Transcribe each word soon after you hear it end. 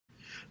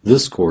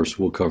This course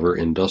will cover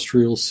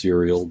industrial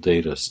serial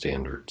data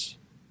standards.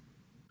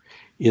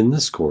 In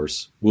this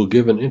course, we'll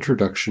give an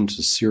introduction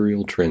to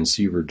serial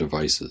transceiver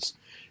devices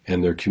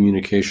and their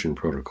communication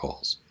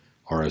protocols,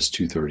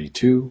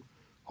 RS-232,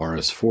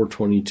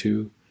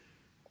 RS-422,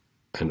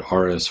 and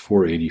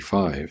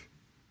RS-485,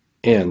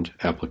 and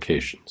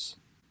applications.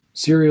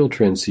 Serial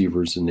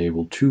transceivers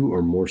enable two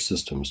or more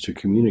systems to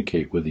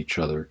communicate with each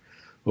other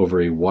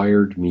over a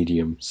wired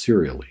medium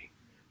serially,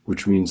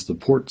 which means the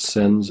port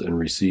sends and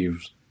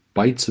receives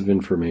bytes of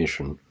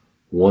information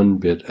 1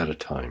 bit at a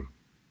time.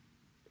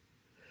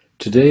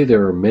 Today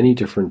there are many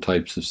different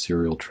types of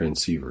serial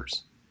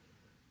transceivers.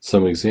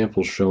 Some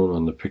examples shown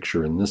on the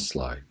picture in this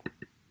slide.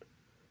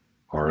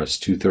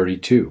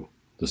 RS-232.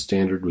 The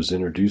standard was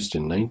introduced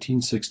in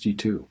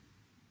 1962.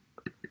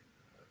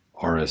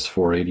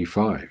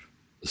 RS-485.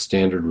 The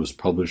standard was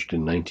published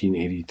in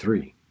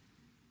 1983.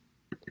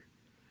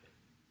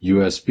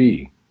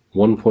 USB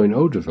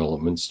 1.0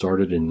 development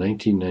started in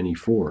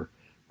 1994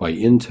 by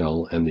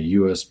Intel and the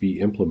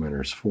USB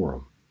Implementers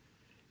Forum.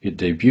 It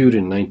debuted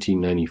in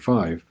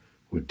 1995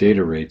 with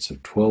data rates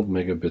of 12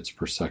 megabits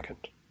per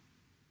second.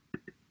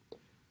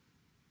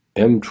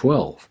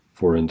 M12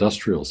 for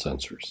industrial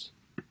sensors.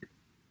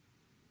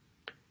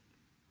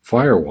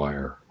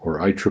 Firewire or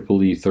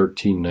IEEE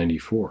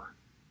 1394.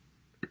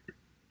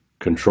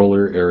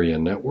 Controller Area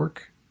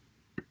Network,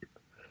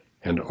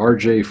 and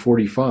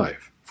RJ45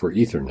 for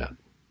Ethernet.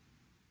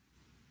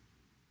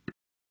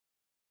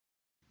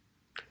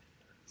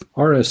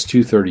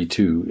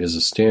 RS-232 is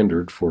a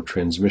standard for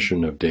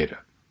transmission of data.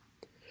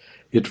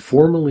 It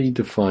formally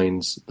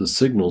defines the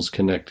signals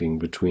connecting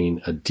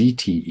between a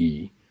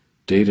DTE,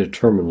 data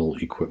terminal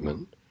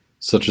equipment,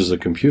 such as a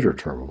computer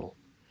terminal,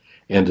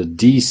 and a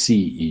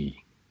DCE,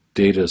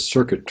 data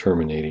circuit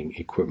terminating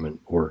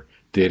equipment or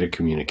data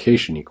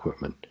communication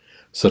equipment,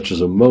 such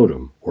as a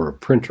modem or a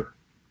printer.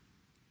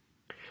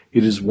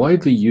 It is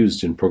widely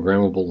used in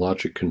programmable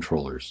logic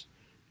controllers,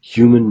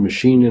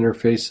 human-machine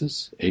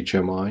interfaces,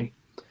 HMI,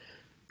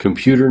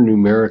 computer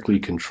numerically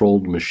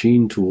controlled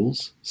machine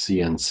tools,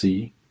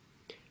 CNC,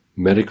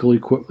 medical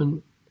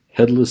equipment,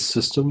 headless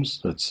systems,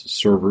 that's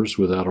servers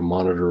without a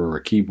monitor or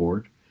a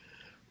keyboard,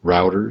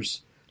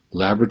 routers,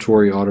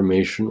 laboratory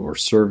automation or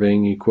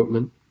surveying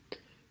equipment,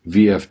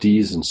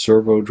 VFDs and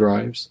servo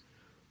drives,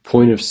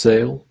 point of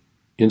sale,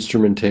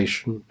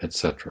 instrumentation,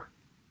 etc.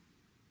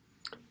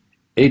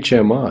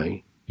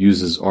 HMI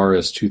uses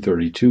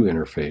RS-232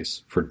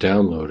 interface for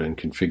download and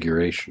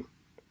configuration.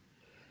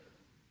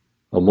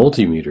 A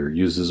multimeter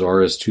uses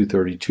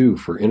RS-232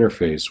 for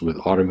interface with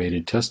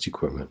automated test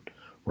equipment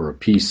or a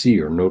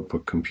PC or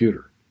notebook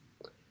computer.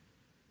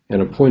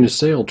 And a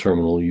point-of-sale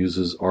terminal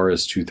uses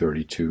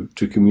RS-232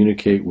 to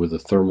communicate with a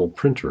thermal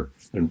printer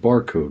and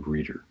barcode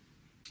reader.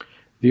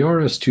 The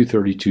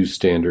RS-232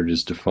 standard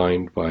is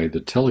defined by the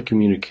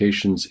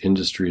Telecommunications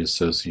Industry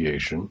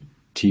Association,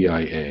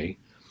 TIA,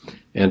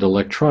 and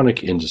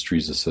Electronic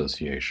Industries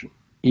Association,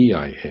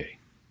 EIA.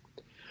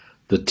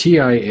 The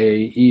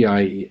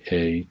TIA-EIA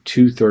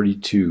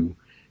 232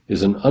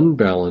 is an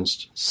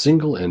unbalanced,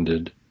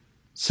 single-ended,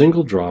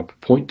 single-drop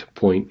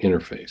point-to-point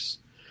interface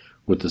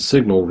with the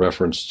signal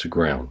referenced to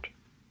ground.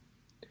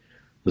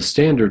 The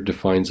standard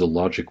defines a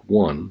logic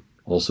 1,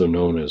 also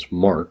known as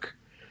mark,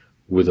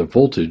 with a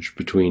voltage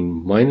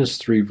between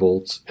 -3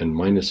 volts and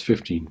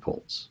 -15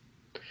 volts,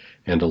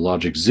 and a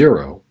logic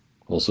 0,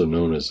 also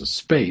known as a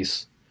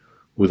space,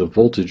 with a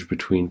voltage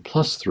between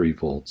 +3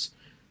 volts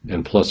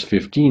and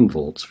 +15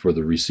 volts for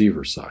the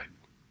receiver side.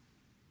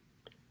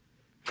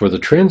 For the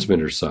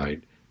transmitter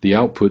side, the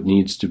output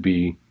needs to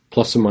be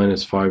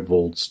 ±5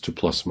 volts to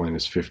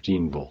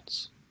 ±15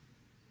 volts.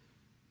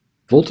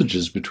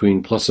 Voltages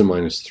between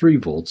 ±3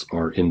 volts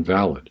are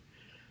invalid,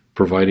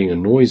 providing a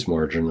noise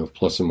margin of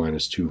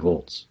 ±2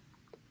 volts.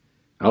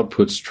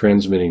 Outputs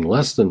transmitting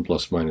less than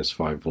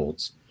 ±5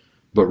 volts,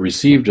 but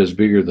received as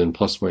bigger than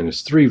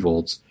 ±3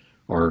 volts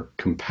are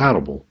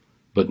compatible,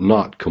 but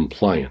not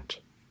compliant.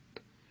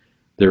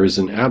 There is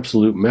an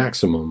absolute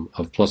maximum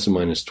of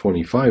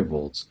 ±25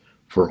 volts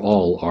for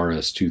all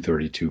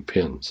RS-232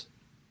 pins.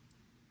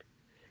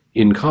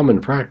 In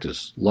common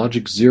practice,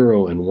 logic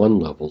 0 and 1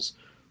 levels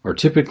are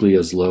typically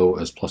as low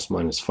as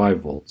 ±5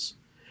 volts,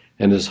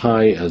 and as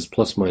high as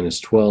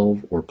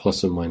 ±12 or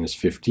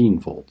 ±15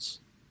 volts.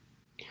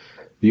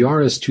 The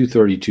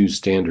RS-232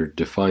 standard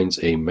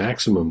defines a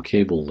maximum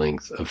cable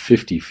length of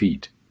 50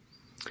 feet,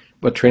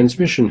 but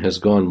transmission has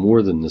gone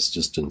more than this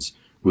distance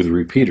with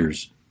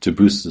repeaters to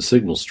boost the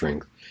signal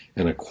strength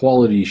and a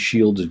quality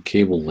shielded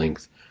cable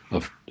length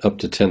of up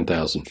to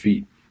 10,000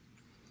 feet.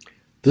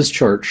 This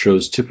chart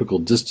shows typical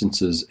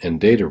distances and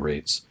data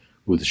rates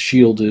with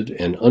shielded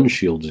and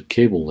unshielded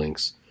cable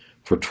lengths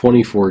for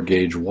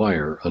 24-gauge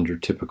wire under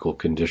typical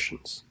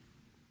conditions.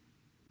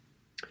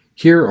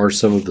 Here are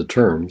some of the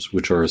terms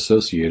which are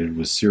associated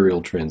with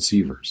serial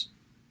transceivers.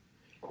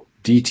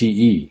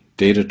 DTE,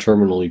 data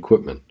terminal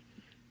equipment,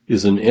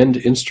 is an end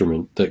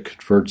instrument that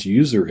converts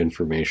user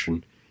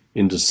information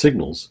into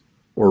signals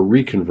or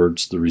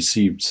reconverts the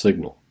received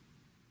signal.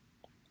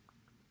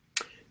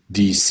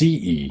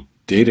 DCE,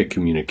 data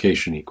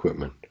communication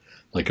equipment,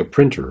 like a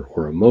printer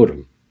or a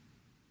modem.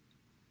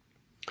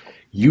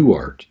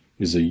 UART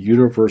is a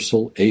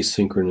universal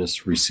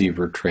asynchronous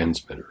receiver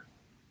transmitter.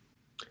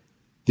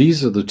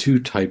 These are the two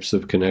types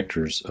of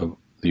connectors of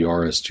the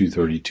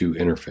RS-232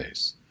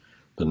 interface,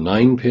 the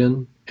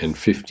 9-pin and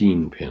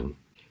 15-pin.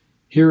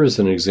 Here is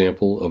an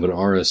example of an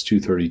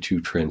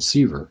RS-232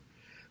 transceiver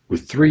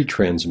with 3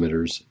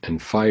 transmitters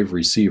and 5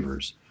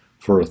 receivers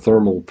for a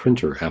thermal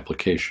printer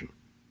application.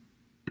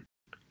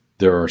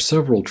 There are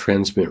several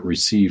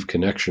transmit-receive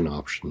connection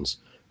options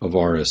of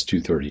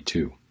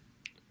RS-232.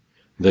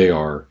 They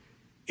are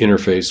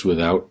interface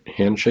without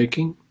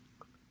handshaking,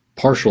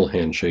 partial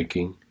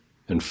handshaking,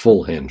 and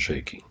full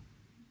handshaking.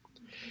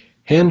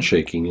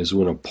 Handshaking is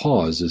when a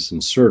pause is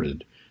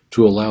inserted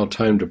to allow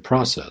time to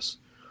process,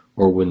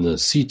 or when the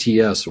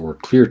CTS or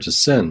clear to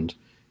send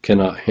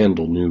cannot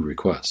handle new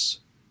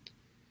requests.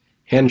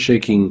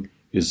 Handshaking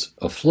is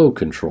a flow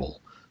control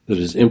that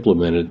is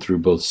implemented through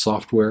both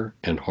software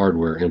and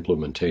hardware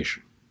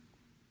implementation.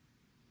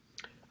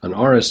 An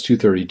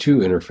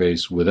RS-232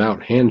 interface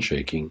without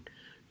handshaking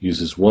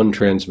uses 1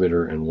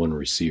 transmitter and 1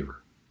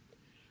 receiver.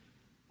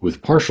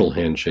 With partial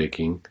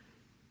handshaking,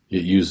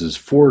 it uses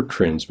 4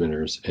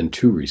 transmitters and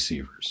 2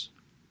 receivers.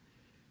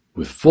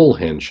 With full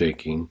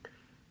handshaking,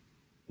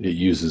 it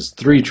uses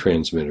 3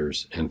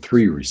 transmitters and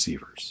 3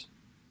 receivers.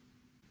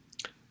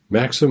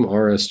 Maxim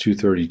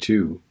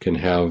RS-232 can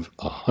have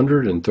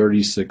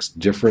 136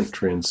 different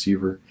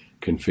transceiver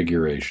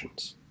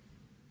configurations.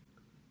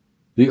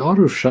 The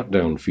auto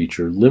shutdown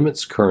feature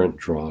limits current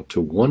draw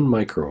to 1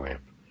 microamp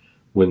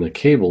when the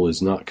cable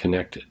is not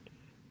connected.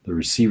 The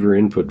receiver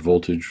input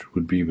voltage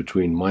would be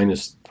between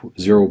minus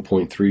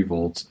 0.3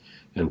 volts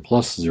and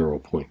plus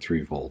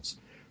 0.3 volts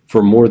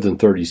for more than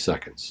 30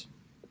 seconds.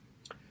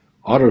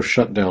 Auto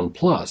Shutdown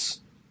Plus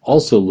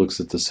also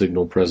looks at the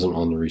signal present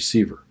on the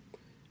receiver.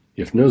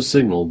 If no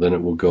signal, then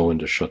it will go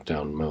into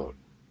shutdown mode.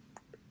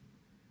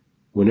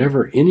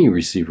 Whenever any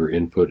receiver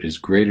input is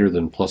greater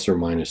than plus or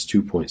minus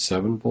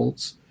 2.7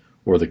 volts,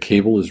 or the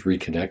cable is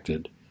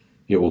reconnected,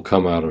 it will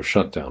come out of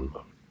shutdown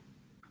mode.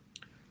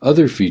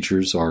 Other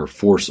features are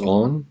force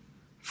on,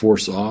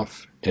 force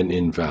off, and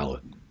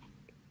invalid.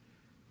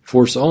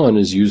 Force on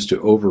is used to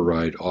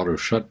override auto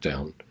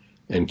shutdown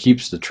and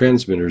keeps the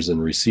transmitters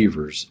and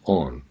receivers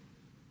on.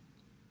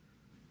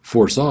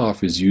 Force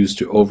off is used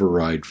to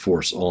override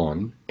force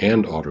on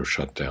and auto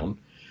shutdown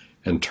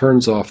and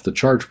turns off the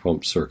charge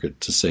pump circuit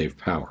to save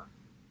power.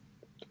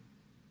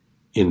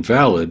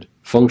 Invalid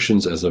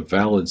functions as a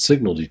valid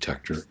signal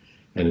detector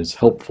and is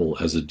helpful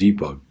as a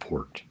debug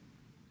port.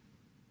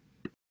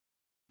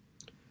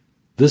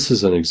 This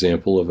is an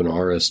example of an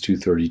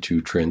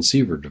RS-232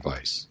 transceiver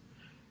device.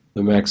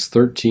 The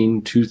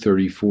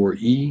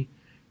MAX13-234E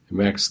and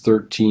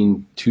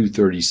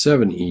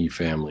MAX13-237E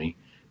family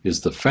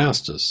is the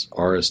fastest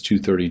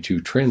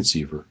RS-232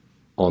 transceiver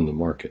on the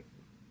market.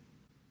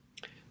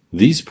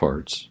 These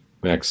parts,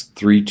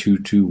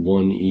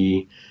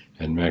 MAX3221E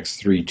and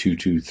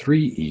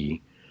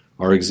MAX3223E,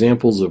 are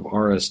examples of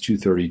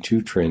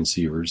RS-232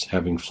 transceivers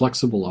having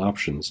flexible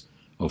options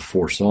of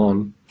force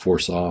on,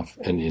 force off,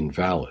 and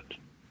invalid.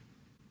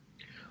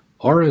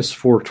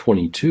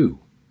 RS-422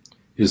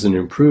 is an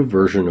improved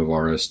version of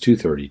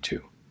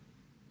RS-232.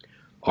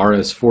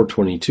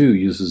 RS-422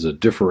 uses a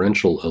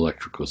differential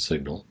electrical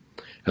signal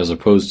as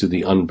opposed to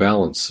the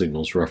unbalanced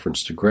signals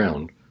referenced to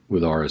ground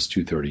with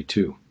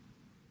RS-232.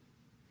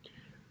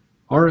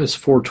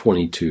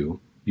 RS-422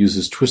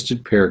 uses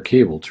twisted pair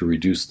cable to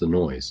reduce the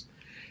noise,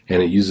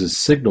 and it uses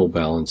signal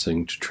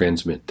balancing to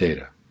transmit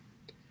data.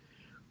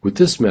 With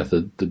this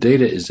method, the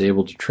data is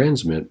able to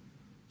transmit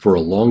for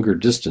a longer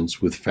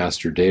distance with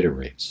faster data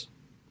rates.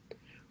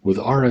 With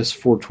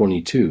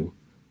RS-422,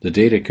 the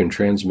data can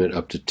transmit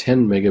up to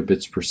 10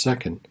 megabits per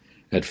second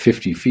at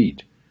 50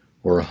 feet,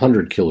 or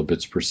 100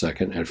 kilobits per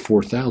second at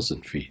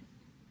 4,000 feet.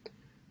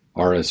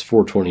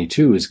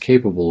 RS-422 is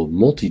capable of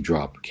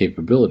multi-drop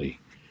capability,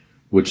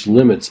 which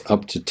limits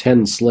up to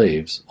 10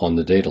 slaves on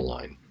the data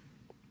line.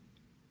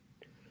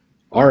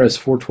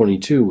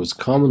 RS-422 was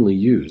commonly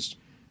used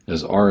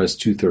as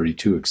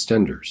RS-232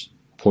 extenders,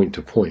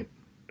 point-to-point.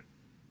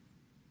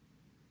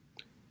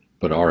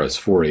 But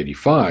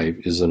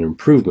RS-485 is an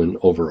improvement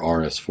over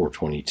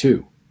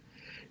RS-422.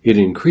 It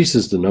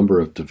increases the number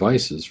of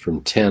devices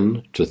from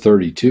 10 to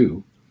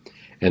 32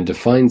 and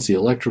defines the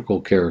electrical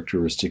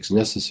characteristics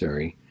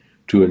necessary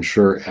to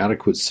ensure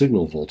adequate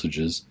signal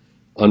voltages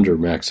under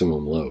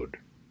maximum load.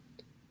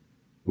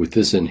 With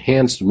this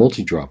enhanced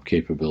multi-drop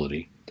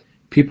capability,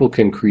 people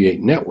can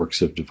create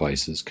networks of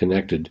devices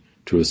connected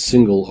to a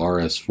single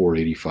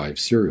RS-485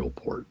 serial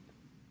port.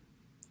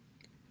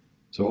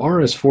 So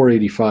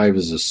RS-485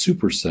 is a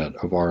superset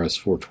of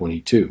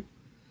RS-422.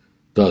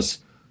 Thus,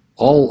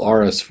 all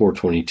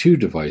RS-422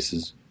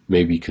 devices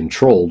may be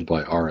controlled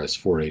by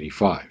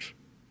RS-485.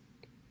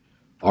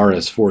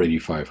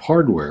 RS-485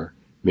 hardware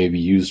may be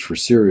used for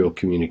serial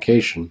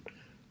communication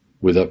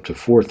with up to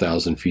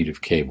 4,000 feet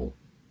of cable.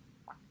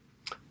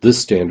 This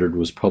standard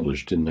was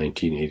published in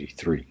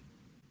 1983.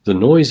 The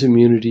noise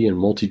immunity and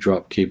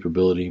multi-drop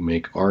capability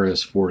make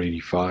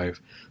RS-485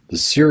 the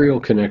serial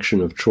connection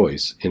of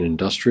choice in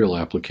industrial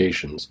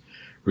applications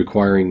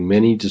requiring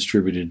many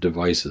distributed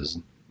devices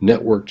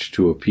networked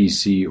to a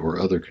PC or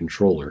other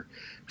controller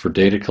for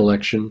data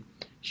collection,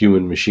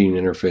 human-machine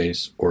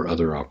interface, or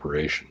other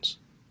operations.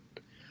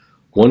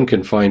 One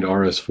can find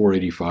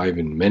RS-485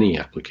 in many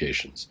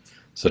applications,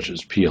 such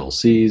as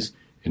PLCs,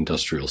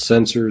 industrial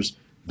sensors,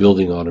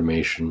 building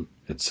automation,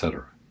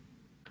 etc.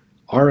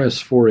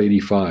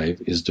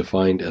 RS-485 is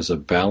defined as a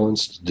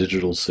balanced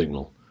digital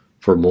signal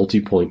for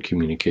multi-point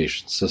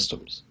communication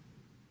systems.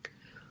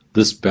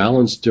 This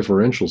balanced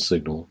differential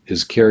signal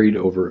is carried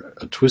over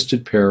a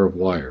twisted pair of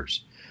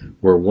wires,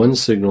 where one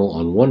signal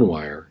on one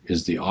wire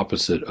is the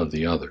opposite of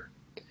the other.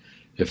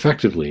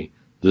 Effectively,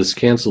 this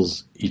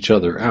cancels each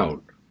other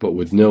out, but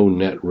with no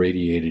net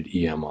radiated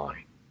EMI.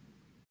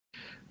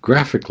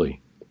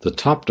 Graphically, the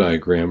top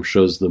diagram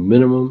shows the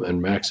minimum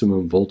and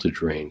maximum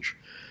voltage range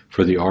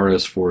for the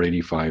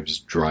RS-485's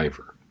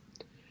driver.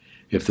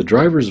 If the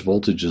driver's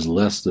voltage is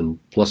less than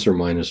plus or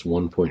minus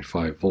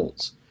 1.5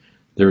 volts,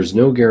 there is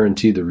no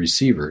guarantee the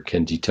receiver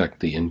can detect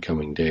the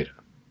incoming data.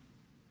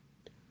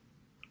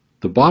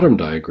 The bottom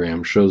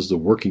diagram shows the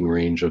working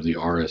range of the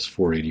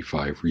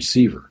RS-485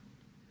 receiver.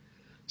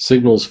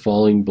 Signals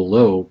falling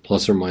below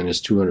plus or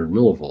minus 200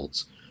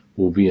 millivolts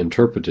will be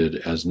interpreted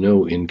as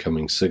no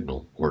incoming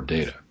signal or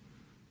data.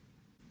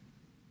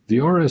 The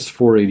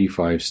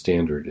RS-485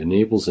 standard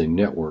enables a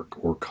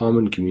network or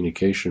common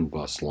communication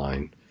bus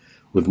line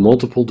with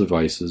multiple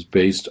devices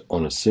based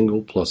on a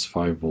single plus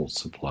 5 volt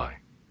supply.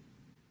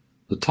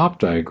 The top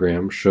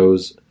diagram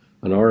shows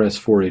an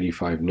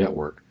RS-485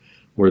 network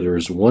where there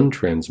is one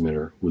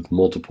transmitter with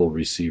multiple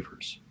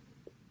receivers.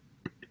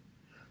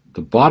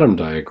 The bottom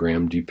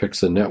diagram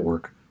depicts a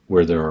network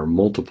where there are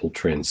multiple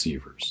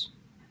transceivers.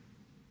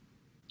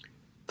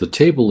 The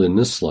table in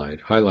this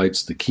slide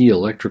highlights the key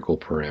electrical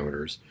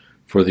parameters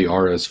for the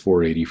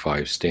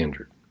RS-485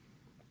 standard.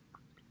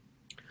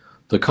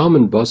 The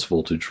common bus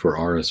voltage for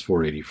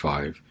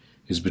RS-485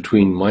 is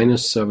between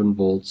minus 7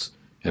 volts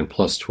and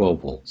plus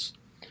 12 volts,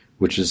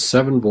 which is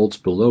 7 volts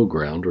below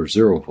ground or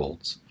 0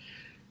 volts,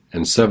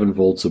 and 7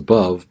 volts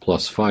above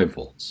plus 5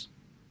 volts.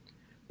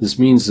 This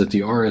means that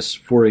the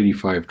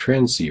RS-485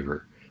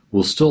 transceiver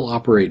will still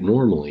operate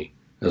normally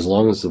as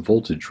long as the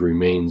voltage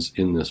remains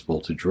in this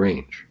voltage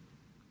range.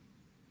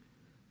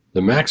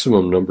 The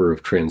maximum number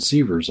of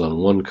transceivers on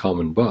one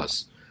common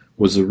bus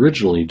was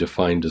originally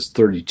defined as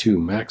 32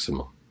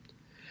 maximum,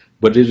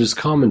 but it is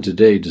common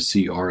today to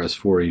see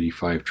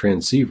RS-485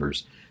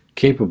 transceivers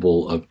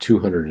capable of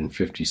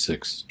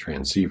 256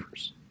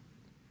 transceivers.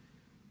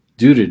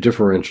 Due to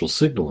differential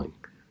signaling,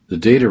 the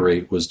data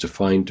rate was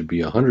defined to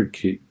be 100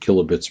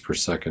 kilobits per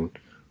second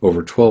over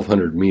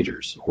 1,200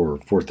 meters, or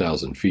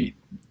 4,000 feet.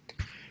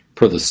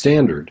 Per the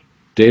standard,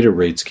 data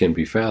rates can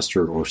be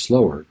faster or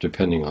slower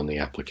depending on the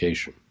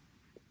application.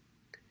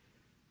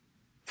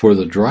 For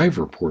the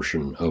driver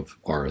portion of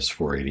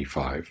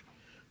RS-485,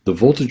 the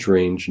voltage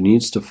range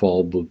needs to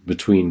fall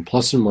between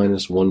plus and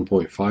minus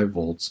 1.5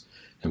 volts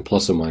and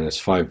plus and minus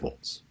 5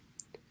 volts.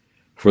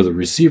 For the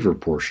receiver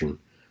portion,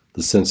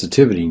 the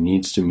sensitivity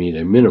needs to meet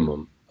a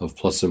minimum of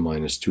plus and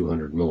minus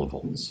 200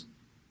 millivolts.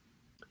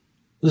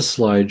 This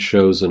slide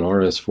shows an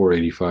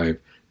RS-485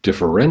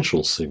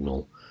 differential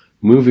signal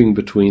moving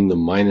between the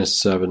minus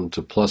 7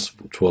 to plus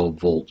 12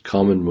 volt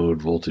common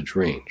mode voltage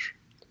range.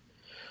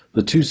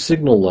 The two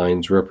signal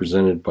lines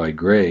represented by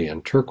gray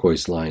and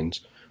turquoise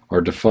lines are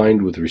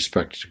defined with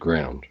respect to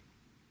ground.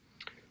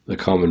 The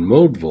common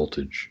mode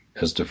voltage,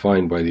 as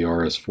defined by the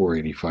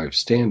RS-485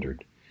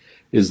 standard,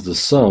 is the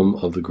sum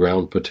of the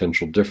ground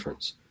potential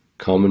difference,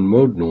 common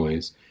mode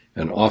noise,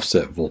 and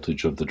offset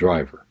voltage of the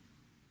driver.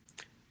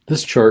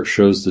 This chart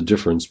shows the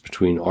difference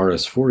between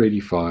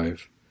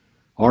RS-485,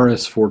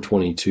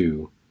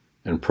 RS-422,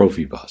 and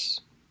Profibus.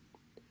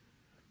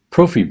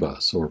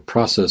 Profibus, or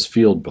Process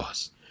Field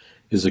Bus,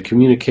 is a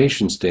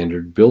communication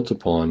standard built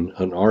upon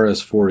an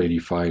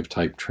RS-485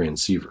 type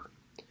transceiver.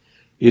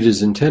 It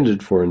is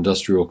intended for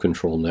industrial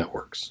control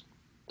networks.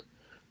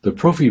 The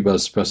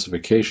Profibus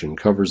specification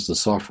covers the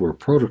software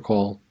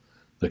protocol,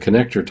 the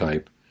connector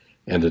type,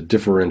 and a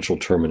differential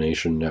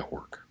termination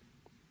network.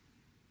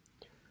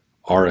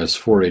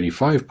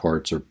 RS-485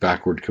 parts are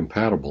backward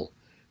compatible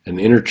and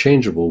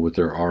interchangeable with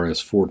their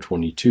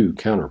RS-422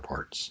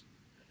 counterparts.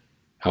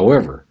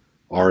 However,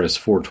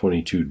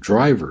 RS-422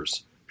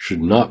 drivers should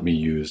not be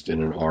used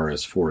in an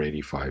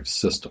RS-485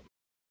 system.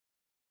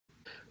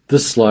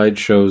 This slide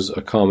shows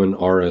a common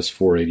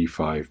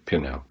RS-485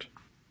 pinout.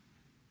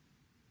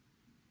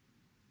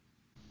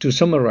 To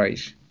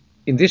summarize,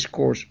 in this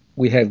course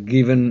we have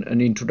given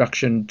an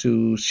introduction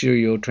to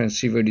serial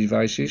transceiver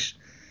devices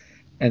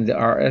and the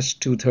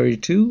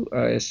RS-232,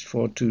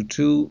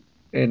 RS-422,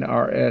 and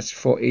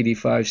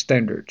RS-485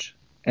 standards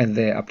and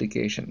their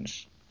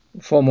applications.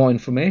 For more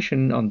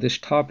information on this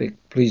topic,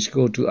 please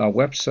go to our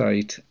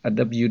website at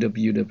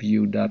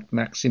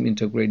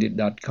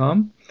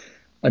www.maximintegrated.com.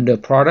 under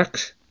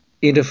Products,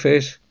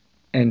 Interface,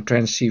 and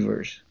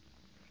Transceivers.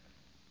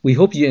 We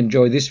hope you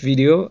enjoy this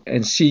video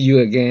and see you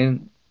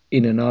again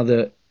in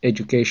another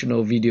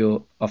educational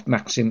video of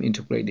Maxim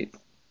Integrated.